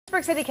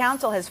Pittsburgh City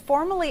Council has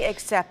formally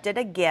accepted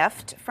a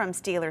gift from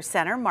Steelers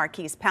center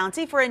Maurkice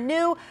Pouncey for a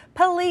new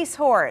police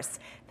horse.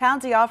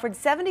 Pouncey offered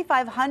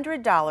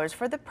 $7,500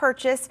 for the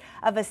purchase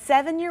of a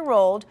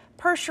 7-year-old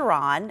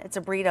Percheron. It's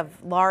a breed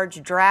of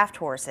large draft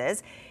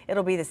horses.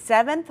 It'll be the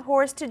 7th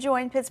horse to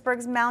join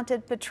Pittsburgh's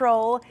mounted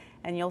patrol,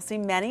 and you'll see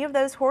many of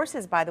those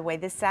horses, by the way,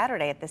 this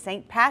Saturday at the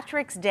St.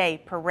 Patrick's Day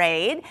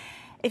Parade.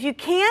 If you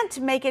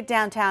can't make it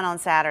downtown on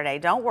Saturday,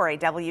 don't worry.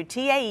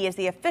 WTAE is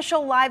the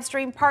official live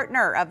stream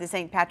partner of the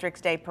St.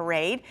 Patrick's Day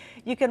Parade.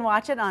 You can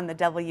watch it on the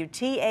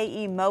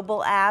WTAE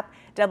mobile app,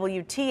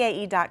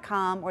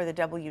 WTAE.com, or the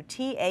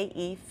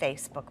WTAE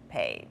Facebook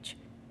page.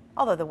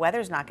 Although the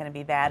weather's not going to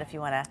be bad if you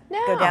want to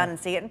go down and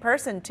see it in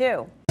person,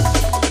 too.